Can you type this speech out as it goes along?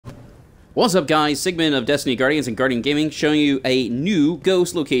What's up guys, Sigmund of Destiny Guardians and Guardian Gaming showing you a new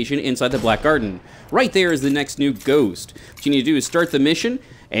ghost location inside the Black Garden. Right there is the next new ghost. What you need to do is start the mission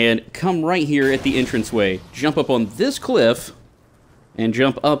and come right here at the entranceway. Jump up on this cliff and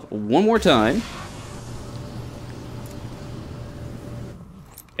jump up one more time.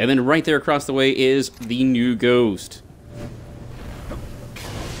 And then right there across the way is the new ghost.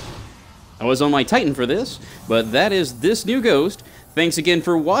 I was on my Titan for this, but that is this new ghost. Thanks again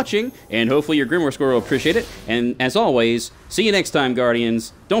for watching, and hopefully your Grimoire score will appreciate it. And as always, see you next time,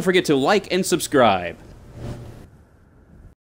 Guardians. Don't forget to like and subscribe.